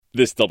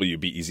This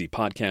WBEZ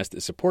podcast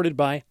is supported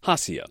by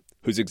Hacia,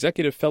 whose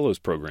Executive Fellows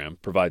Program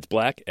provides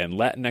Black and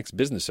Latinx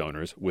business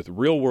owners with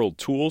real-world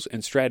tools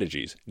and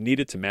strategies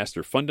needed to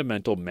master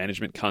fundamental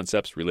management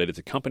concepts related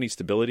to company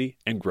stability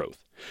and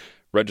growth.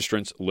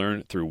 Registrants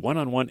learn through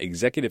one-on-one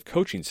executive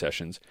coaching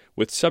sessions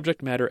with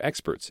subject matter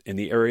experts in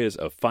the areas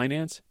of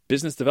finance,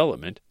 business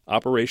development,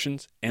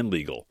 operations, and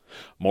legal.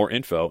 More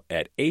info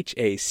at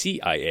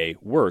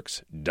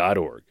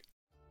haciaworks.org.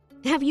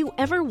 Have you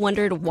ever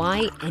wondered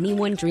why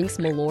anyone drinks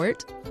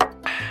Malort?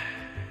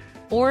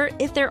 Or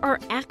if there are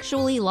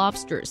actually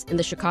lobsters in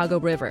the Chicago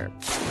River?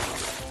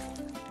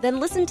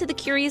 Then listen to the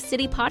Curious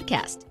City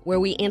podcast,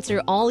 where we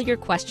answer all your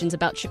questions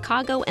about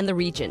Chicago and the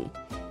region.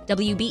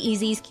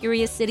 WBEZ's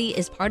Curious City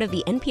is part of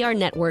the NPR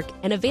network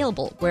and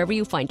available wherever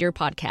you find your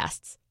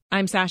podcasts.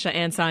 I'm Sasha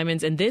Ann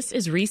Simons, and this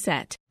is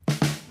Reset.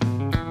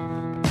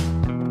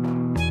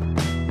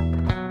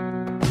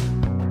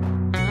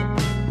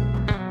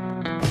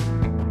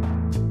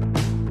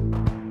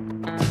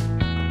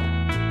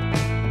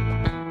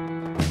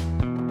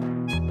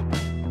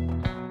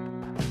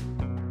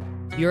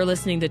 You're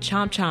listening to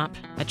Chomp Chomp,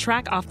 a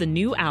track off the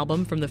new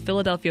album from the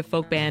Philadelphia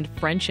folk band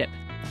Friendship.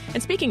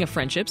 And speaking of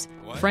friendships,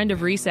 friend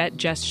of Reset,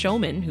 Jess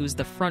Schoeman, who's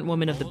the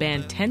frontwoman of the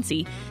band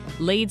Tensi,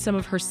 laid some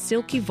of her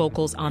silky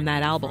vocals on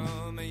that album.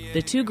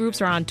 The two groups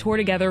are on tour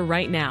together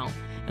right now,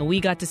 and we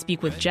got to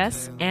speak with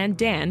Jess and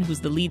Dan,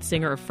 who's the lead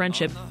singer of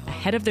Friendship,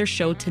 ahead of their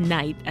show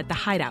tonight at the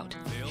Hideout.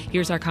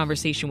 Here's our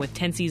conversation with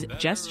Tensi's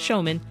Jess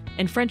Schoeman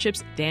and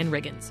Friendship's Dan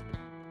Riggins.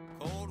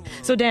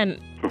 So Dan,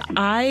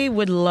 I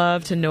would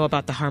love to know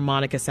about the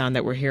harmonica sound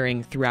that we're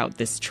hearing throughout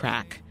this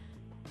track.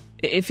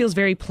 It feels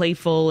very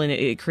playful, and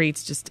it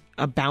creates just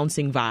a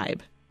bouncing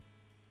vibe.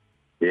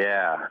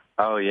 Yeah.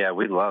 Oh, yeah.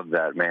 We love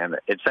that, man.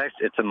 It's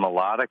a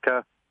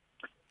melodica,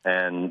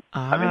 and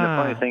I mean, the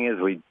funny thing is,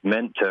 we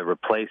meant to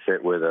replace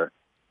it with a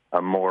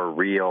more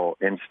real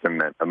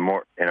instrument, a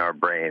more in our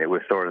brain. It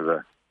was sort of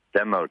the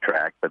demo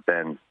track, but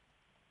then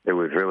it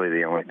was really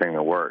the only thing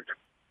that worked.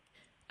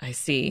 I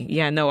see.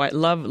 Yeah, no, I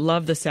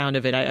love the sound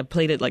of it. I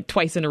played it like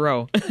twice in a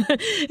row.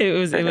 It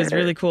was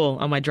really cool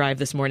on my drive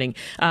this morning.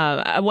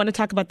 I want to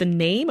talk about the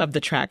name of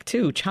the track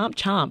too, Chomp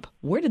Chomp.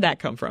 Where did that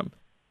come from?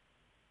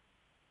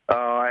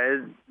 I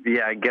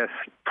guess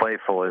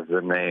playful is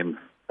the name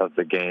of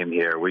the game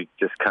here. We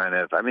just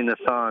the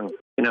song,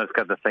 it's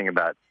got the thing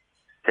about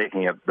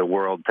taking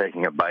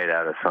a bite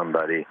out of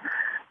somebody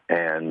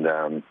and,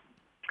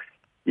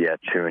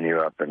 chewing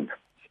you up and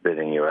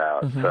spitting you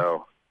out. Mm-hmm.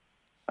 So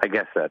I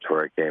guess that's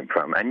where it came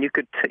from. And you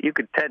could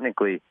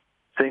technically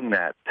sing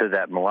that to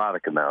that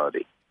melodica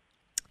melody.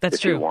 That's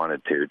true. If you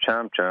wanted to.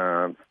 Chomp,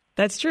 chomp.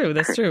 That's true.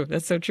 That's true.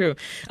 That's so true.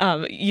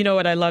 You know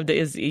what I loved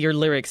is your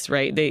lyrics,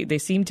 right? They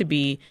seem to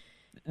be,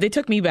 they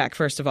took me back,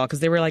 first of all, because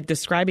they were like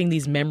describing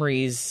these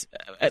memories,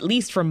 at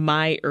least from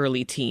my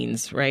early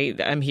teens, right?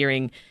 I'm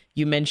hearing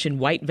you mention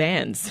white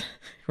Vans,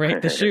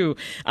 right? The shoe.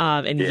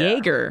 And yeah.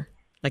 Jaeger,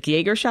 like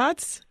Jaeger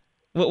shots.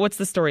 What's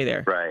the story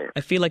there? Right. I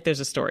feel like there's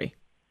a story.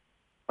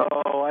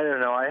 Oh, I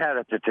don't know. I had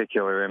a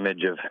particular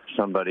image of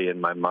somebody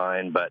in my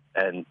mind,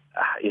 I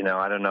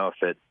don't know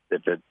if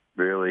it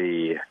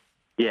really,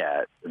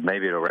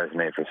 maybe it'll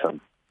resonate for some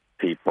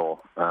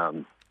people.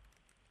 I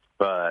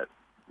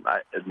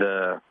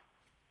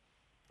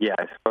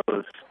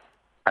suppose,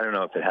 I don't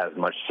know if it has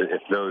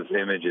if those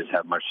images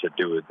have much to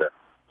do with the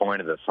point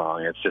of the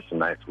song. It's just a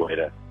nice way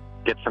to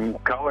get some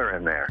color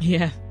in there.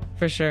 Yeah,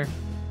 for sure.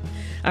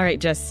 All right,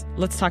 Jess,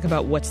 let's talk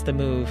about What's the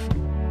Move.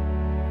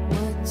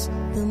 What's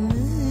the move,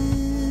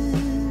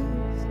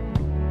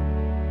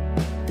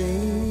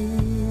 baby?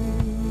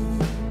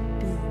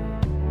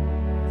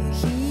 You're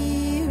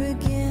here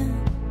again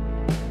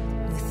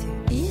with your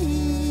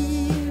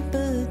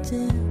earbuds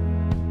in.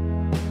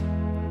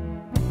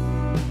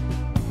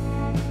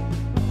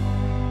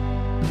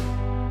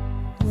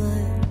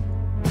 What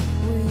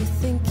were you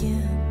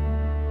thinking?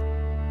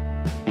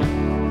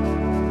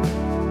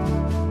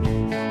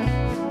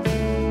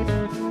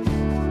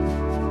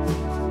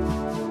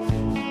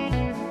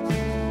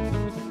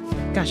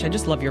 Gosh, I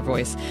just love your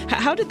voice.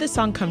 How did this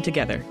song come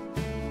together?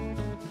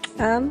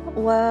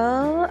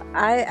 Well,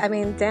 I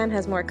mean, Dan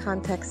has more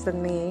context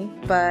than me,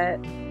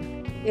 but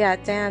yeah,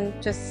 Dan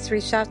just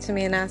reached out to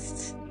me and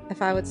asked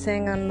if I would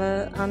sing on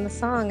the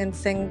song and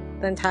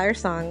sing the entire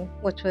song,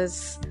 which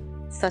was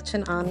such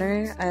an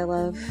honor. I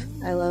love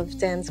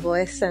Dan's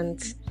voice, and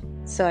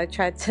so I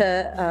tried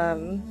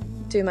to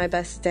do my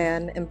best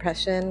Dan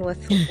impression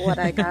with what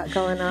I got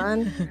going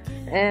on.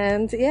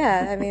 And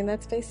yeah, I mean,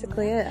 that's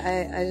basically it.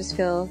 I just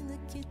feel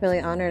really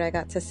honored I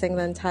got to sing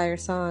the entire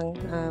song.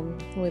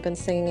 We've been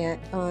singing it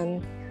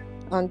on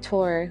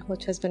tour,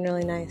 which has been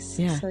really nice.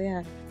 Yeah. So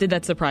yeah. Did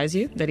that surprise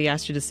you that he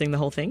asked you to sing the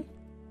whole thing?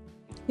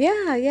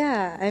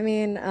 Yeah. I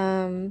mean,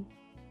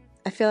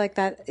 I feel like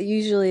that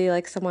usually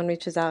like someone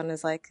reaches out and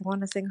is like, I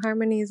want to sing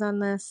harmonies on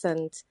this.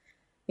 And,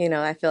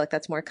 I feel like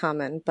that's more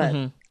common, but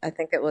I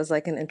think it was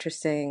like an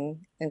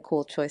interesting and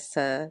cool choice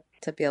to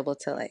be able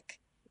to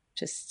like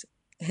just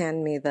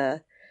hand me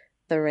the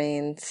the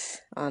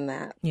reins on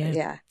that. Yeah. But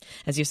yeah.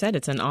 As you said,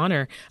 it's an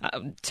honor.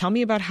 Tell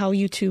me about how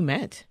you two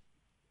met.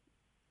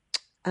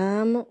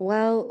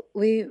 Well,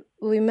 we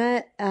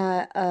met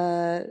at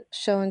a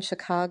show in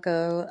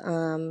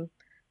Chicago.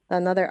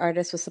 Another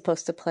artist was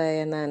supposed to play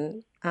and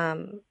then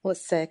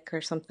was sick or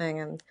something,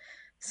 and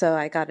so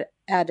I got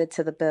added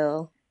to the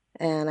bill,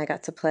 and I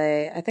got to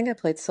play. I think I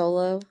played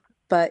solo,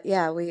 but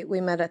yeah,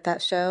 we met at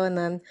that show, and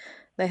then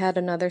they had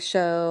another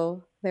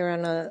show. They were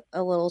on a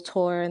little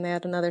tour, and they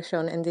had another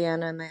show in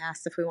Indiana, and they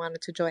asked if we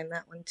wanted to join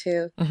that one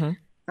too.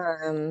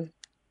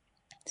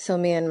 So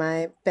me and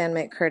my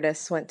bandmate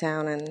Curtis went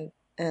down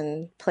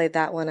and played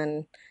that one,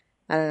 and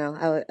I don't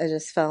know, I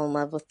just fell in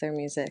love with their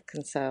music,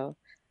 and so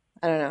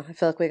I don't know, I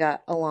feel like we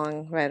got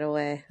along right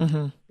away.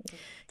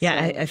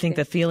 Yeah, So, I think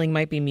the feeling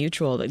might be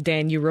mutual.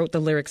 Dan, you wrote the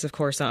lyrics, of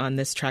course, on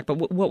this track,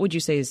 but what would you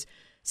say is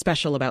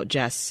special about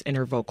Jess and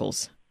her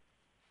vocals?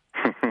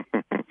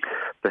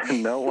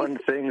 No one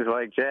sings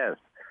like Jess.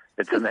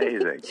 It's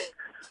amazing.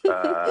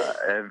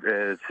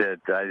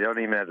 I don't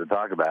even have to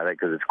talk about it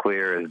because it's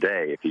clear as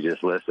day if you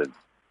just listen.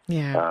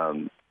 Yeah.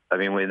 I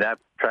mean, with that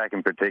track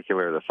in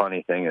particular, the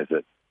funny thing is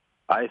that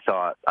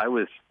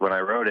when I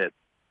wrote it,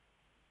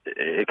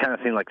 it kind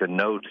of seemed like the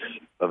notes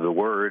of the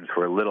words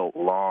were a little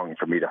long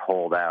for me to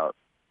hold out.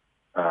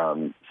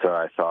 So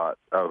I thought,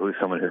 who's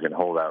someone who can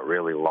hold out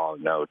really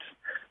long notes?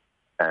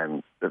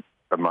 And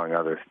among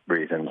other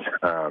reasons.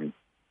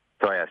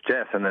 So I asked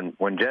Jess, and then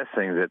when Jess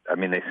sings it, I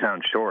mean, they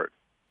sound short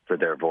for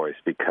their voice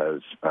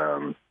because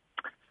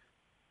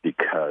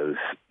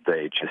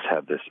they just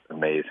have this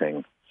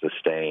amazing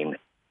sustain.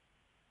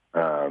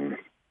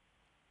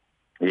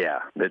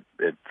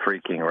 It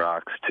freaking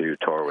rocks to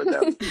tour with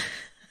them.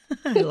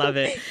 I love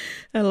it.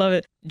 I love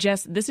it.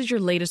 Jess, this is your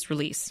latest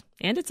release,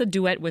 and it's a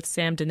duet with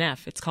Sam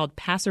Denef. It's called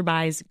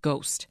Passerby's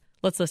Ghost.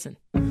 Let's listen.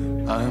 I'm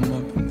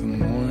up in the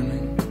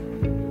morning.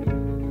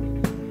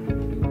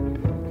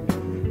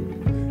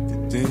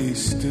 The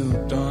day's still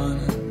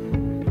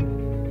dawning,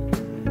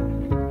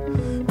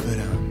 but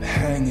I'm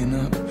hanging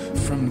up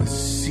from the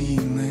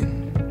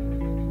ceiling.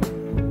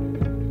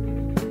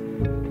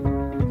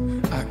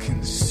 I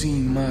can see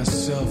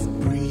myself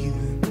breathing.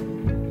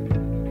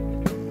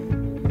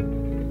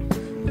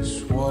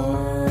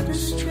 What a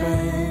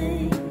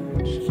strange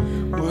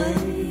way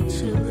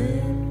to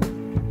live,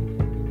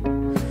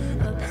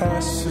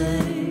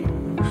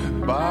 passing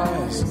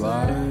by's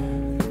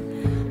life.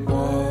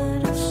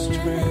 What a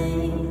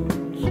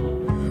strange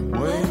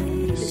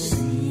way to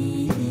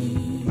see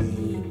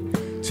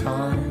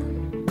time.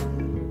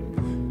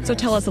 So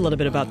tell us a little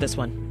bit about this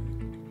one.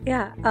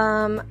 Yeah,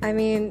 I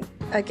mean,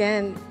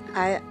 again,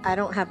 I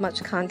don't have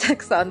much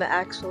context on the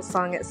actual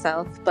song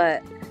itself,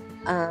 but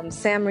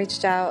Sam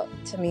reached out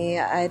to me.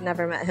 I had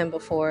never met him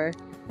before,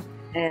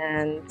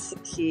 and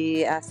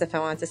he asked if I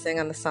wanted to sing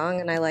on the song,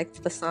 and I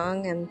liked the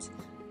song, and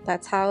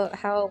that's how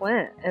it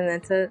went.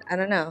 And I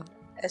don't know,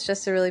 it's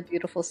just a really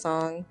beautiful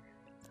song.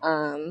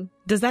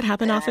 Does that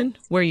happen often,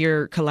 where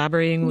you're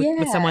collaborating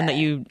with someone that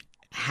you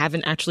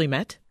haven't actually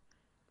met?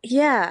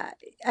 Yeah,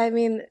 I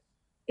mean,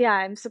 yeah,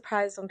 I'm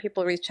surprised when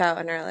people reach out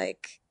and are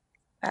like,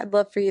 I'd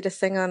love for you to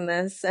sing on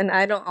this. And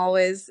I don't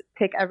always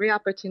take every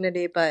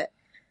opportunity, but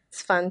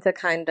it's fun to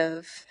kind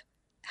of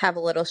have a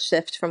little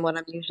shift from what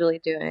I'm usually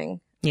doing.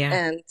 Yeah.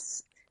 And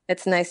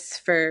it's nice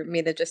for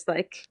me to just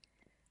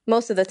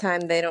most of the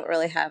time they don't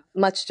really have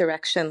much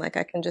direction. Like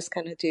I can just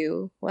kind of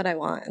do what I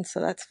want. And so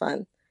that's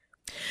fun.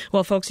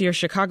 Well, folks, your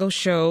Chicago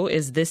show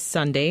is this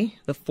Sunday,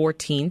 the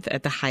 14th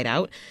at the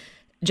Hideout.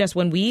 Jess,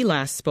 when we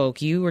last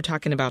spoke, you were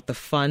talking about the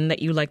fun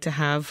that you like to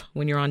have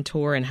when you're on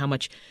tour and how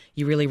much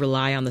you really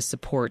rely on the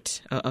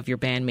support of your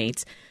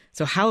bandmates.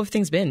 So how have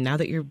things been now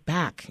that you're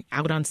back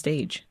out on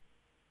stage?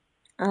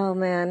 Oh,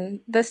 man.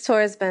 This tour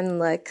has been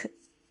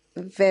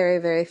very,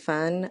 very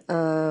fun,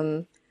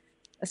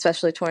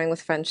 especially touring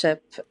with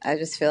Friendship. I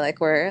just feel like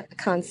we're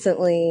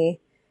constantly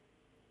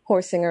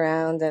horsing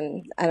around,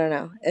 and I don't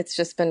know. It's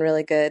just been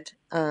really good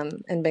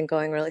and been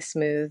going really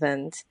smooth,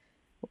 and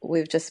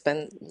we've just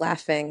been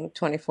laughing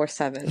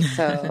 24/7.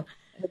 So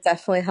it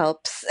definitely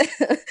helps.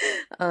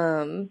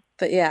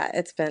 But yeah,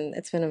 it's been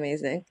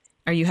amazing.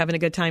 Are you having a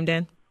good time,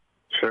 Dan?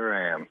 Sure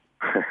am.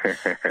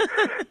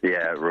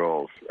 Yeah, it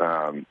rules.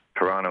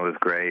 Toronto is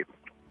great.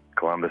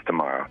 Columbus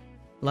tomorrow.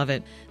 Love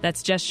it.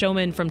 That's Jess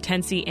Showman from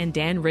Tennessee and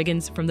Dan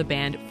Riggins from the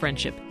band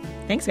Friendship.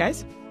 Thanks,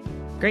 guys.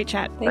 Great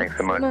chat. Thanks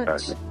so much.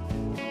 Doug.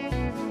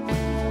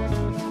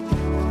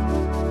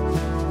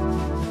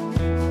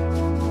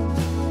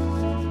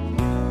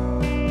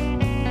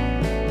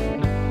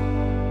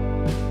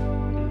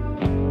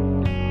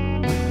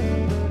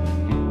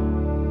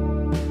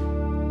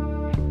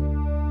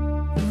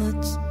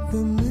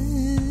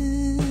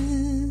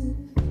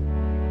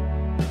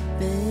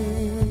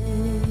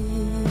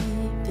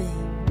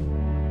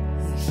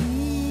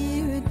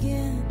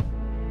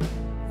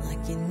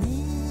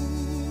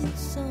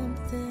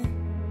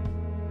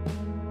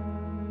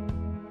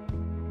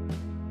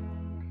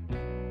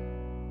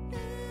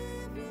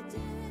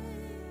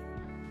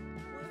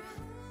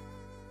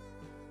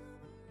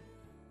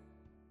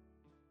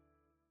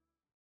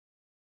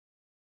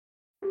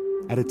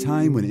 At a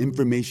time when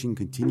information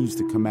continues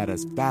to come at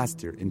us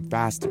faster and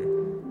faster,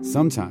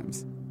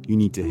 sometimes you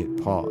need to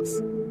hit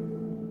pause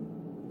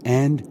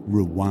and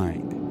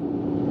rewind.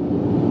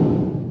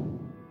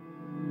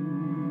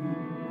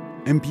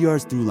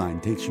 NPR's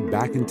Throughline takes you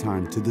back in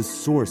time to the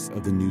source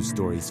of the news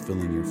stories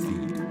filling your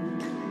feed.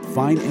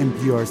 Find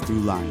NPR's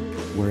Throughline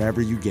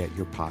wherever you get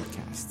your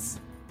podcasts.